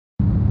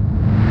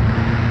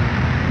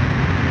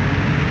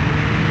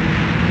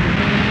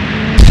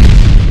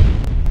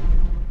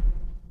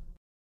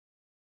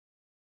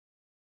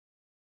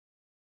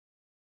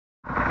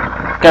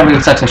guy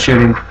really sucks at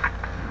shooting.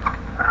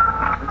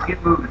 Let's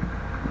get moving.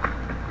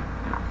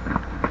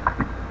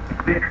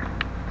 There.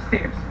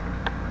 Stairs.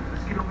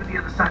 Let's get over the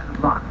other side of the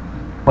block.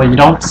 Well, you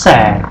don't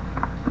say.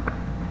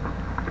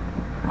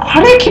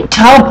 Why do you keep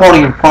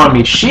teleporting in front of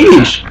me?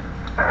 Sheesh.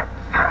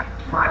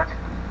 What?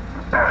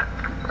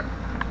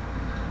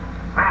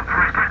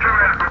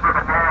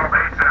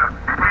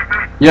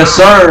 Yes,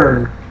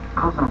 sir.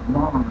 Calls on a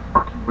wall on the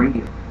fucking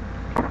radio.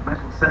 Might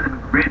as well send him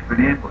a grid for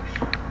an ambush.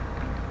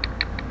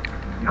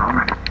 You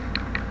alright?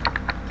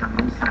 It's on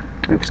the other side.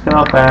 Quick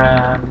scope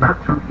and...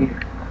 Up from here.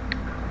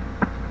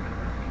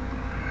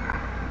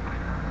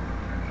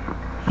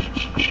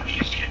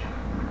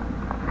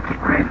 Get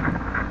ready.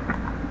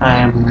 I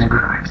am ready.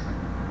 Christ.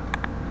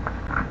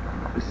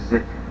 This is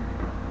it.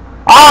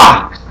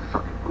 Ah! This is the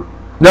fucking blue.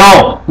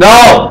 No!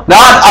 No!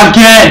 Not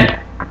again!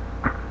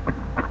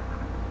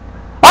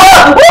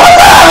 Ah! What was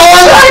that?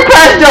 I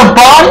crashed your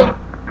body?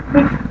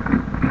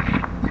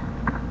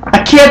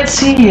 I can't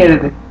see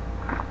anything.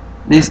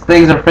 These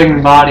things are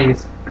freaking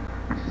bodies.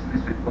 This is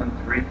Misfit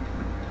 1-3.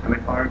 I'm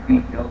at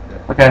RB Delta.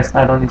 Okay, so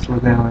I don't need to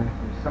look that way.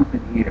 There's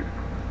something here.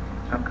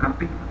 Some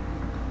copy?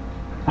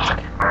 Fuck.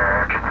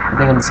 I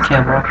think on this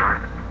camera.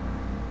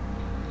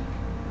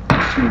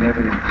 Seen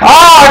evidence.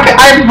 Oh!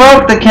 I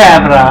broke the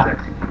camera!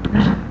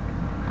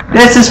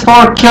 This is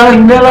for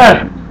killing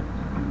Miller!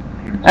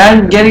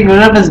 And getting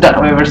rid of his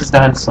wait, where's his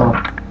dinosaur?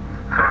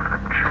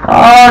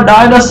 Oh,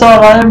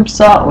 dinosaur, I'm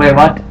so- wait,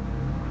 what?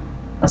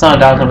 That's not a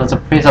dinosaur, that's a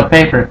piece of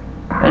paper.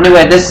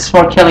 Anyway, this is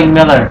for killing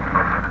Miller.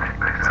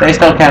 Stay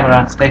still,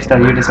 camera. Stay still,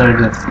 you deserve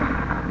this.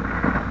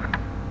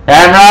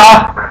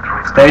 Camera!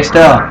 Stay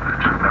still.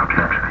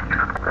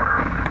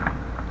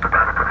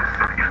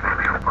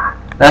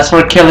 That's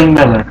for killing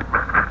Miller.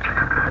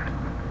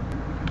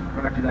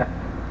 Roger that.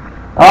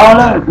 Oh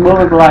look,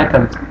 movable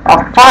items.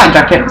 Oh fudge,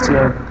 I can't see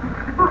it.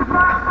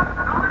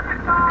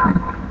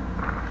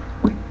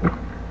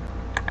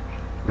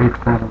 Wait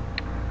for them.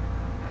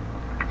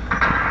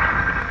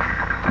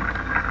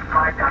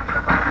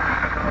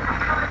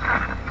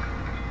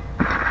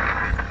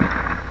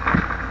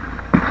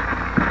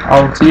 I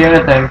don't see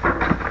anything.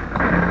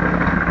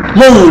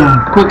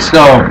 Boom! Quick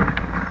scope.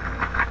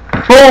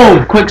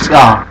 Boom! Quick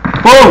scope.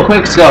 Boom!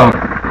 Quick scope.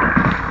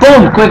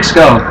 Boom! Quick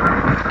scope.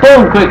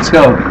 Boom! Quick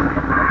scope.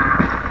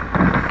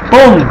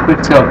 Boom!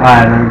 Quick scope.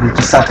 Alright, it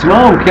just sucks.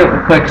 Boom! Kill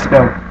the quick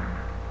scope.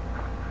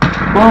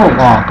 Boom!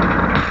 Oh.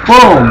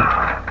 Boom!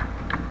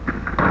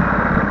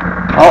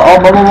 Oh,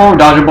 boom, boom, boom.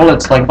 Dodge your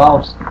bullets like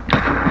balls.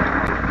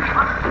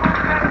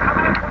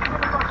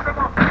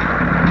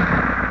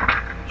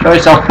 Show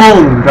yourself.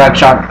 Boom! Drag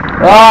shot.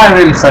 Oh, I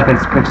really suck at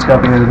quick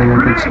scoping everything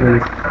on quick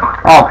screws.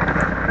 Oh.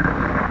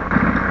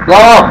 Go!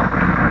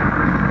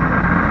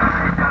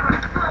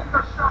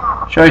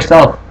 Show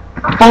yourself.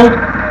 Boom!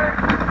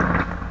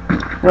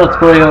 Let's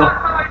go, you.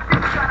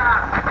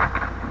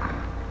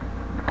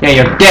 Yeah,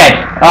 you're dead.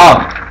 Oh.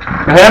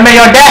 You hear me?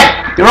 You're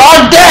dead! You're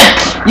all dead!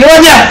 You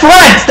and your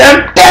friends!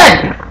 They're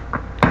dead!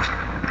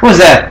 Who's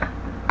that?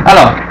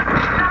 Hello.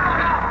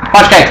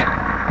 Punch cake.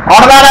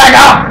 Automatic!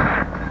 Oh!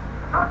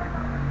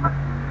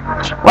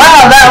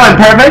 Wow, that went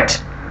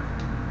perfect!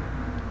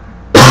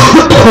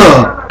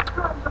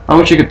 I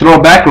wish you could throw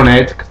a back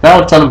grenade, because that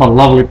would set up a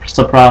lovely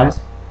surprise.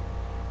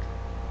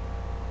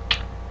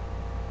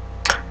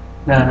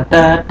 Da,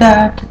 da,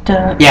 da, da,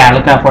 da. Yeah,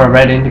 look out for a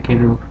red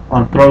indicator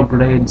on throw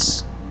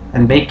grenades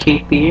and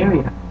vacate the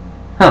area.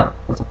 Huh,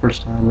 that's the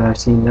first time that I've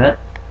seen that.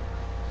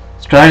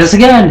 Let's try this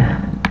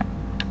again.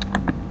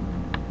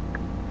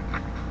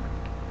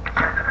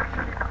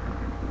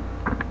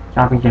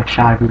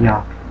 Shabby.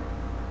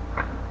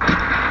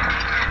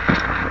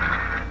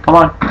 Come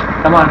on,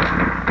 come on.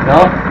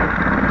 No?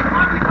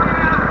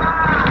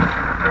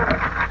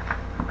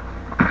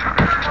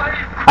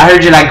 I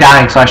heard you like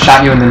dying, so I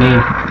shot you in the knee.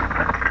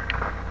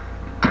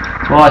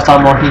 Oh, I saw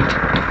more heat.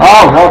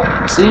 Oh, well,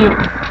 see you.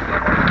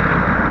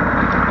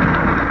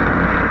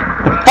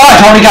 The fudge!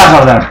 How many guys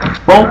are there?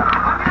 Whoa.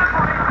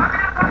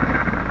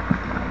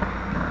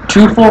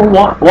 2 for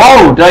 1.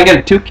 Whoa, did I get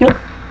a 2 kill?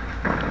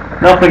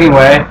 No freaking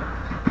way.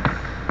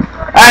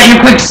 Ah, you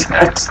quick!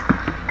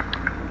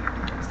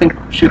 This thing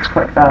shoots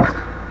quite fast.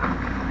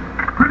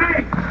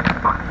 Grenade!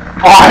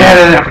 Oh,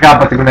 yeah, I forgot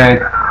about the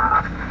grenade.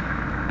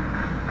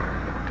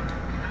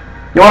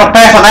 You wanna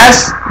pay for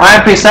this? My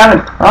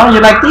MP7. Oh, you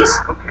like these?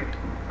 Okay.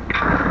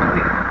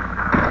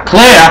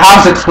 Clear?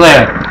 How's it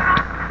clear?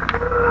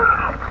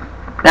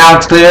 Now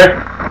it's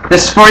clear.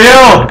 This is for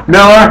you,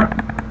 Miller.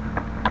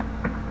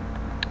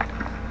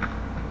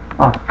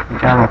 Oh, the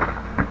camera.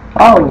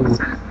 Oh.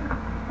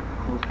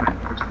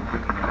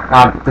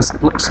 Ah, this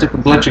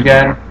stupid glitch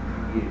again.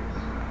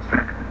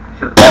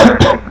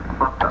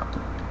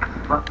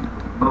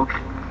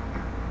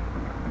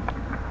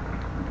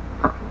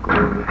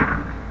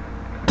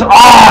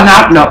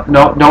 Oh,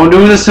 no, don't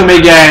do this to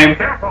me, game.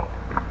 Careful!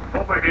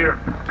 Over here.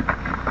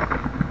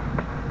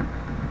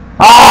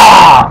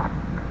 Ah!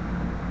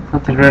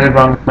 Something really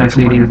wrong with my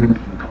CD.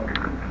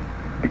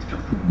 It's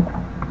just too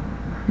long.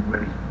 You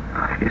ready?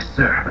 Yes,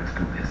 sir. Let's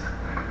do this.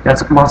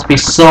 That must be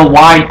so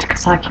white,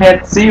 because I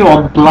can't see you.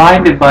 I'm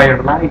blinded by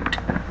your light.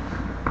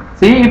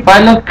 See, if I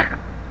look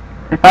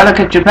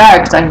at your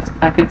backs,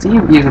 I can see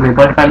you easily.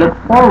 But if I look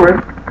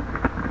forward,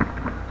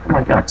 oh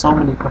my God, so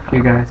many of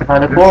you guys. If I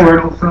look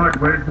forward, oh,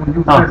 we're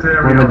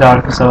in the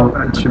dark, so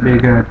it should be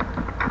good.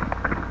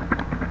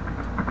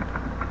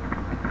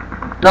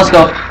 Let's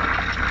go.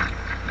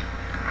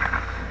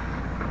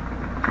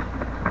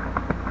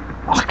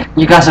 Oh,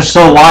 you guys are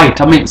so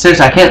white. I mean,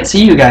 seriously, I can't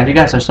see you guys. You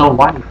guys are so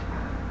white.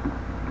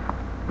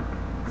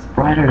 It's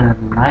brighter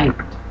than light.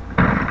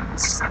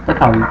 Look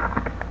how you...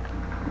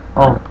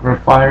 Oh, we're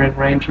firing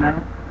range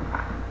now?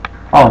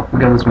 Oh, we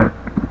go this way.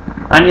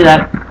 I knew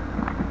that.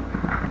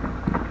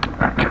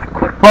 Okay,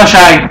 quit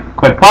pushing!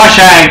 Quit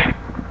pushing!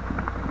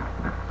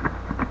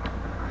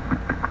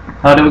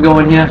 How do we go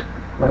in here?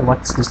 Wait,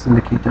 what's this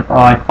indicator? Oh,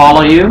 I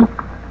follow you?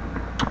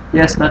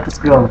 Yes, let us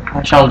go.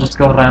 I shall just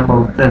go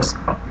ramble with this.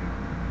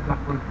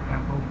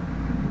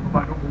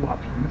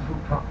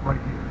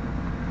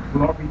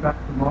 We'll all be back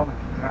at the mall in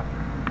after.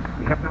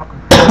 We have now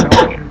confirmed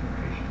our location.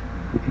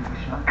 We can be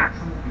shot.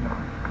 Absolutely not.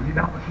 We need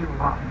Al Bashir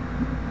alive.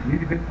 We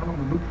need to get tell him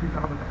the loot we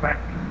found at the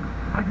factory.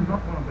 I do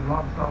not want a Bin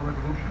Laden style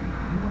revolution.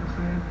 You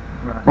understand?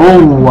 Right.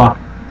 Ooh,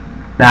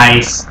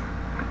 nice.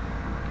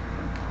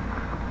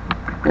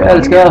 Yeah,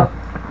 let's go.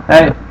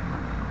 Hey.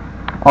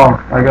 Oh,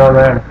 I go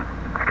there.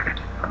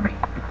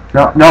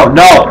 No, no,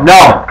 no,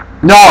 no,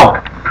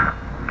 no!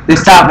 They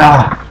stop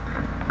now.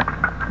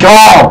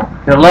 Go!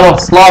 You little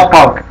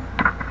slowpoke.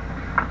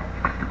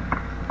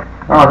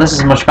 Oh, this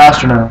is much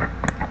faster now.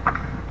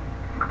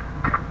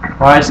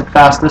 Why is it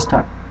fast this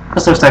time?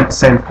 This looks like the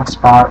same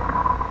spot.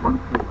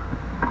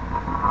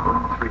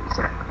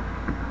 1-4-1-3-7.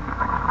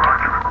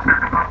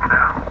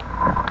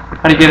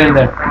 How do you get in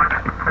there?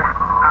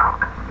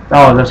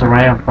 Oh, there's a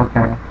ramp.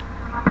 Okay.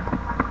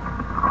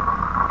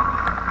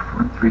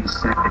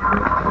 137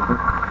 over.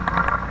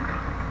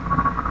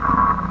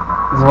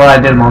 This is what I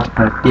did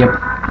multiply. Dip.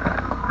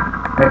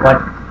 Wait,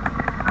 what?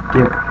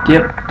 Dip,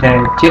 dip, okay,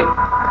 dip.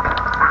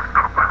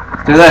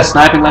 Let's do this.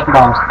 Sniping left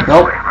bombs.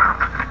 Nope.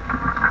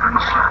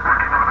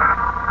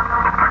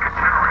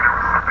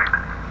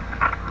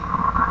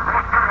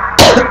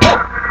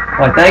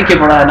 Well, thank you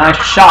for that nice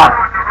shot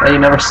that you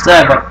never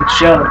said, but it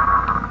showed.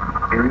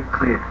 Very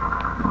clear.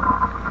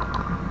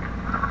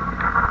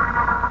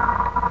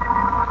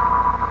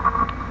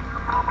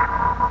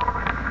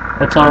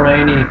 It's all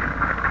rainy.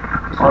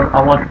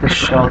 I want this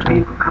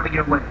shelter. Coming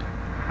your way.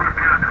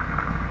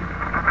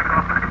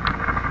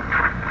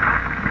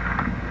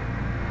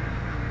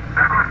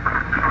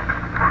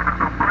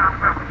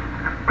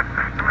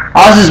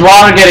 How's this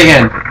water getting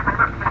in?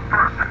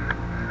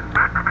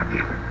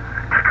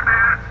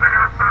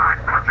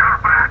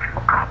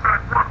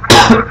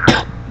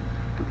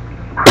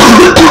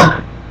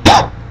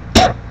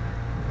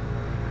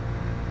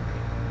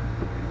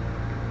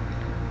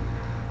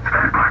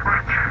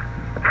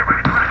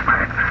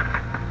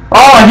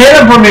 Oh, I hit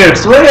him from here,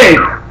 sweet!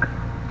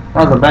 That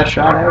was the best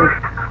shot ever.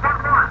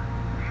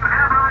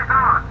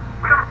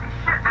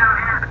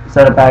 Is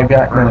that a bad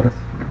guy? No, it is.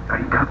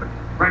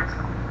 Right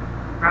side.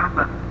 Ground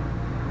level.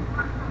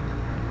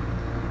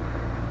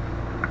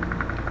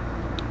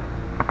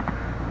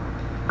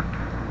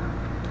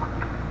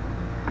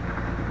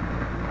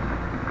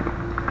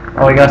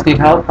 Oh, you guys need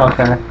help?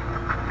 Okay.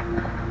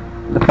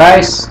 The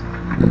face,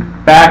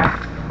 back,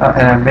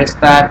 and I missed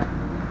that.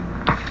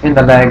 In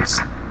the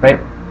legs, right?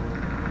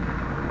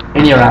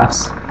 In your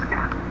ass.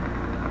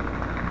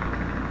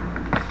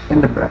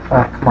 In the breath.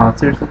 Come on,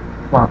 seriously?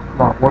 Come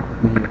on, work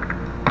with me here.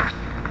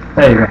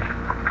 There you go.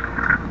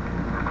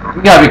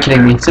 You gotta be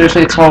kidding me.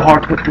 Seriously, it's so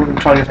hard to hit moving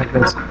targets like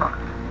this.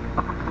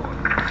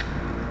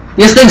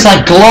 These things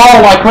like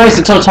glow like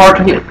crazy, so it's hard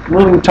to hit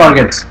moving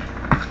targets.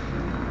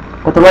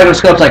 With the regular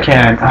scopes I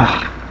can.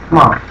 Come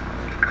on.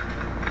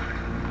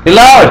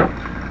 Reload!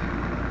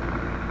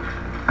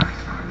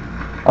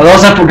 Oh,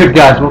 those are for good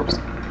guys. Whoops.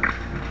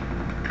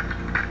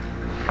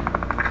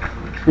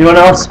 Anyone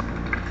else?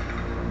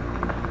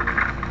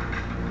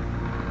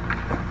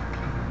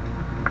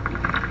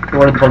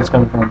 Where are the bullets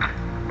coming from?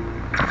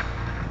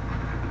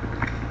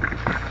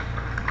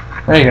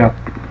 There you go.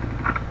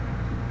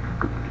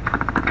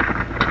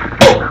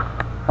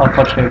 Oh,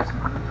 touch cakes.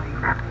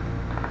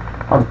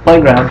 On the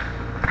playground.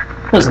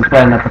 Who isn't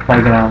playing at the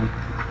playground?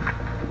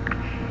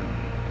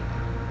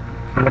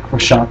 Look for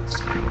shots.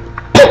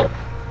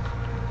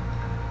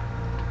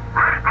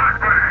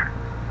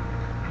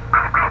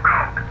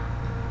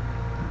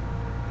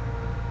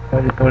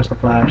 Where's the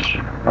flash?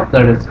 Oh,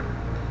 there it is.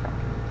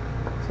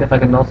 See if I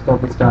can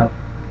no-scope this guy.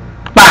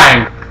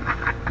 Bang!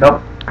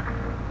 Nope.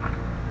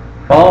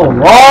 Oh,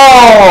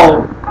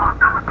 whoa!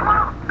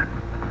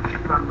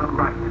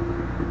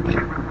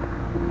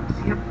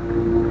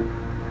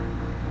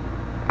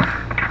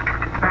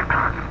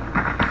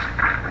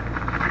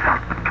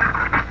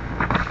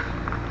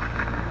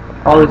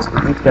 Oh,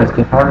 these guys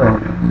get harder on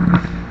me.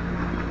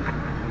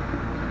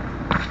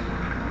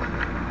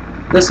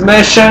 This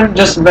mission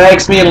just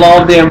makes me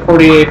love the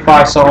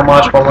M48-5 so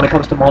much, but when it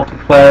comes to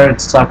multiplayer, it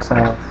sucks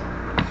ass.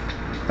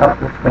 Oh,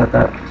 we forgot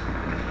that.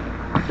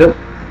 Yep.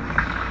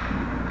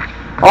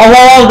 Oh,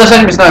 whoa, there's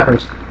enemy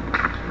snipers.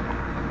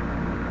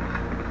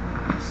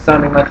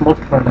 Sounding like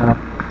multiplayer now.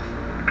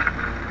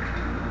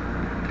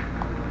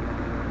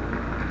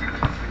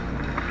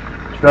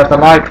 Should have the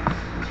light.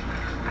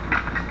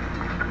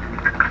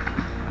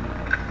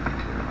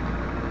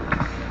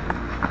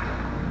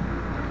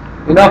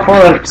 You know, for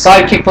a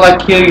sidekick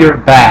like you, you're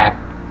bad.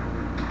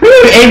 Who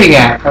are you aiming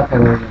at? Okay,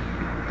 there we go.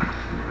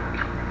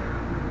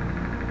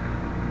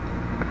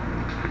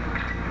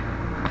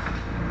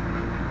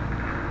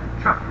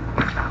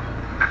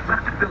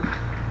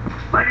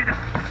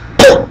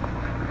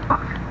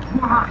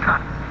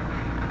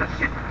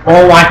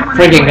 Oh my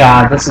freaking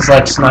god, this is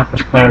like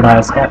Sniper's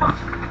Paradise. Oh.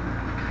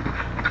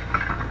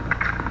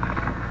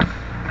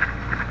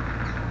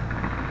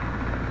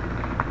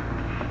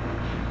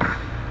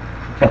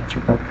 Catch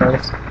you back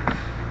first.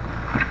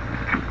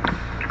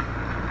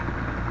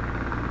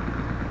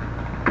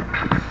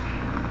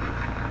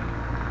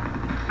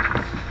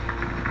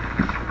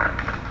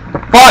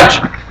 Fudge!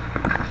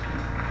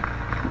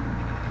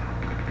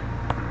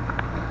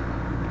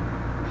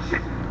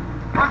 Shit!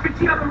 RPG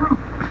on the roof!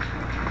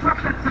 Drop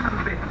that son of a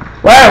bitch!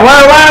 Where?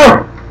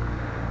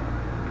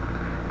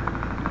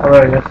 Oh,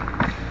 there he is.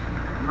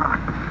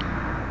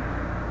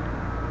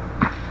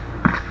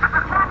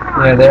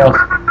 Yeah, they all.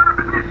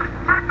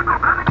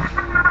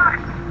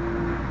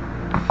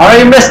 How do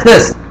you miss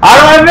this? How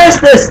do I miss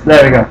this?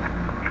 There we go.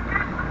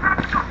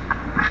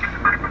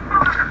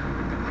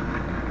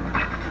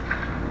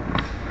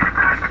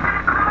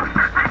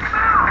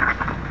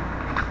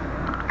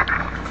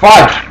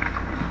 Fudge!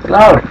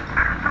 Loud!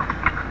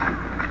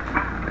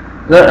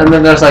 And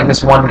then there's like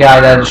this one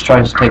guy that just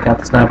tries to take out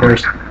the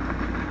snipers.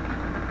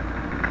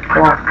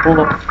 Come on, hold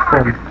up.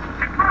 Boom.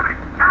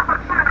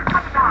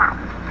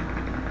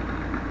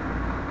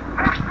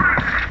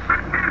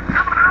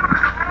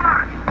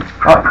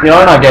 Oh,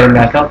 you're not getting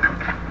back up.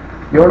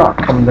 You're not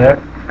coming there.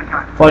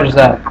 Fudge is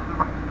that?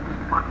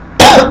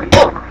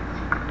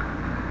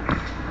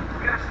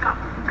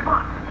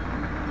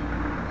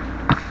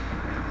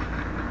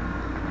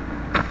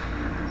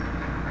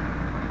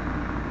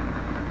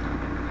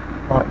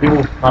 Oh,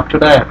 you, not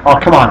today. Oh,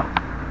 come on.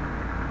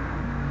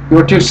 You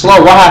were too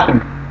slow. What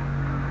happened?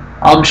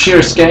 Sheer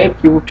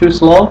escape. You were too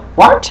slow.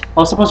 What? I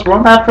was supposed to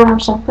run after him or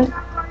something?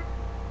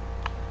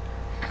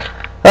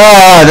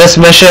 Ah, this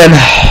mission.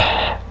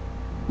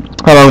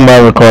 How long am I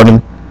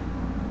recording?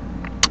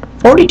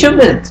 42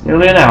 minutes.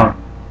 Nearly an hour.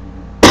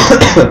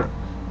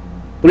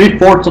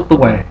 3/4 of the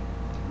way.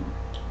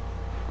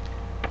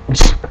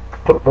 Just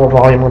put more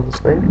volume on this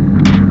thing.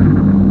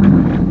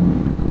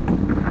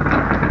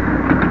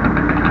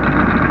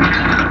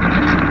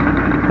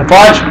 The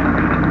Fudge!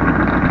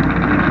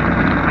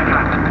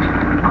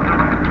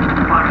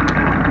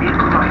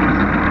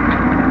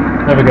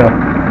 There we go.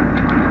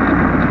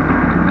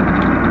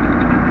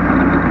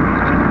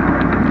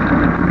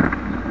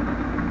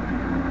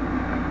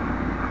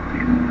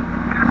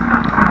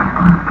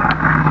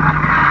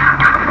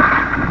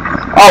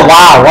 Oh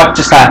wow, what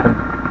just happened?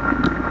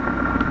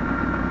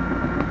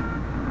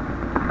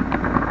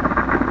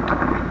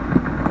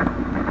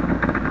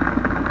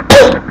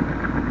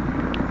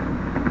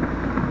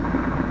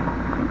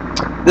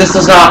 This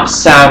does not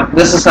sound,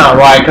 this is not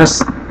right,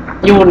 because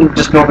you wouldn't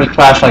just normally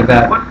crash like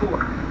that. What for?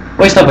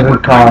 Waste up a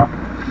good car.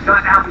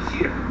 Got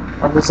Al-Bashir.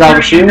 On this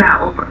Al-Bashir?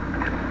 Now, over.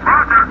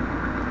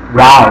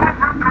 Wow.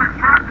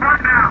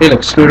 He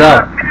looks screwed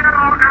up.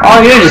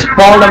 Oh, you just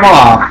pulled him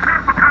off.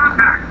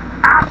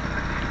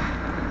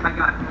 I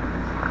got it.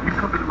 You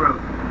cover the road.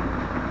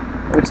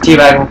 It's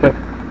teabagging quick.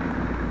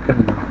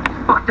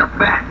 Fucked up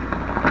back.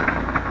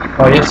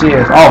 Oh, yes he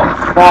is. Oh,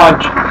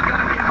 Fudge.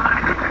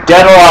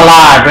 Dead or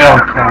alive, we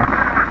don't care.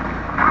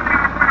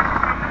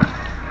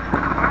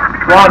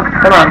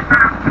 Come on.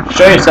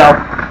 Show yourself.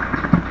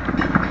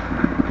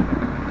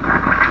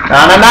 No.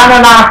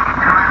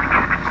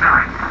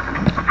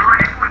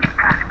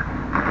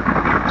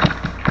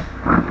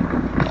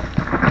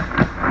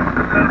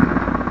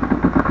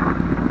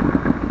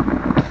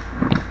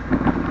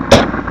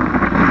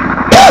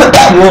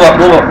 Move up.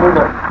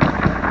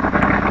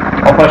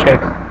 Oh, Fudge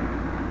cakes.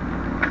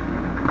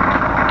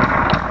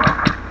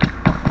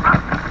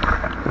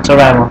 Conserve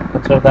ammo.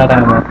 Conserve that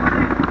ammo.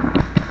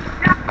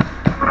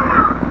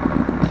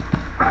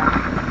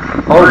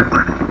 Oh.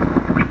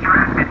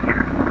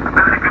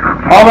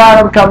 Alright,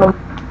 I'm coming.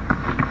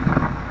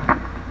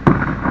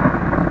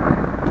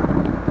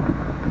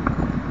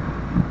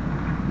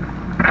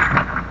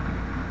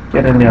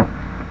 Get in there.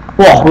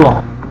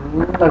 Whoa.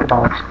 Look at that.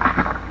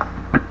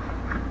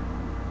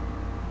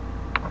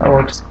 That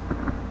works.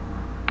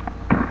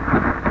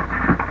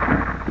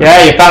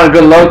 Yeah, you found a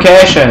good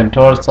location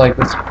towards like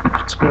this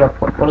screwed up.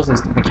 What is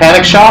this? The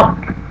mechanic shop?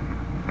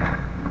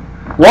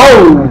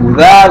 Whoa,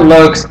 that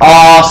looks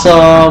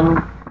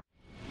awesome.